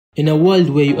In a world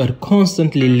where you are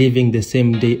constantly living the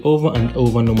same day over and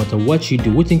over no matter what you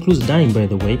do, which includes dying by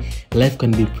the way, life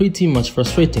can be pretty much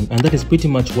frustrating, and that is pretty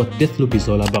much what Deathloop is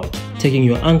all about. Taking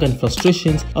your anger and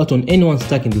frustrations out on anyone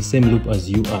stuck in the same loop as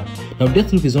you are. Now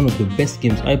Deathloop is one of the best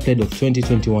games I played of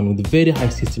 2021 with very high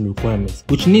system requirements,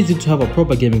 which needs you to have a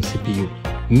proper gaming CPU,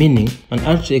 meaning an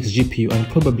RTX GPU and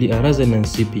probably a Ryzen 9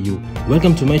 CPU.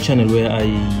 Welcome to my channel where I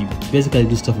basically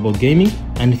do stuff about gaming,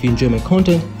 and if you enjoy my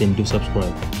content then do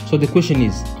subscribe. So the question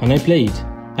is, can I play it?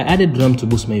 I added RAM to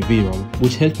boost my VRAM,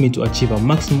 which helped me to achieve a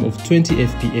maximum of 20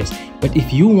 FPS, but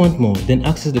if you want more, then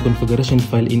access the configuration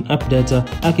file in App Data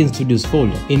Arcane Studios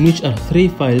folder, in which are 3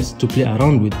 files to play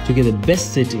around with to get the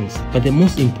best settings, but the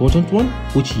most important one,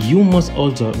 which you must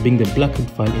alter, being the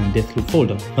blackened file in Deathloop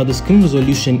folder. Now the screen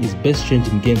resolution is best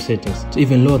changed in game settings to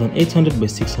even lower than 800 by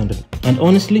 600, and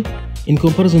honestly, in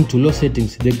comparison to low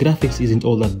settings, the graphics isn't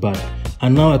all that bad,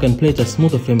 and now I can play it at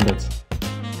smoother frame rates.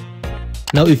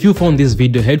 Now if you found this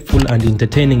video helpful and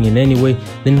entertaining in any way,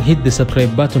 then hit the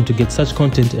subscribe button to get such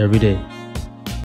content every day.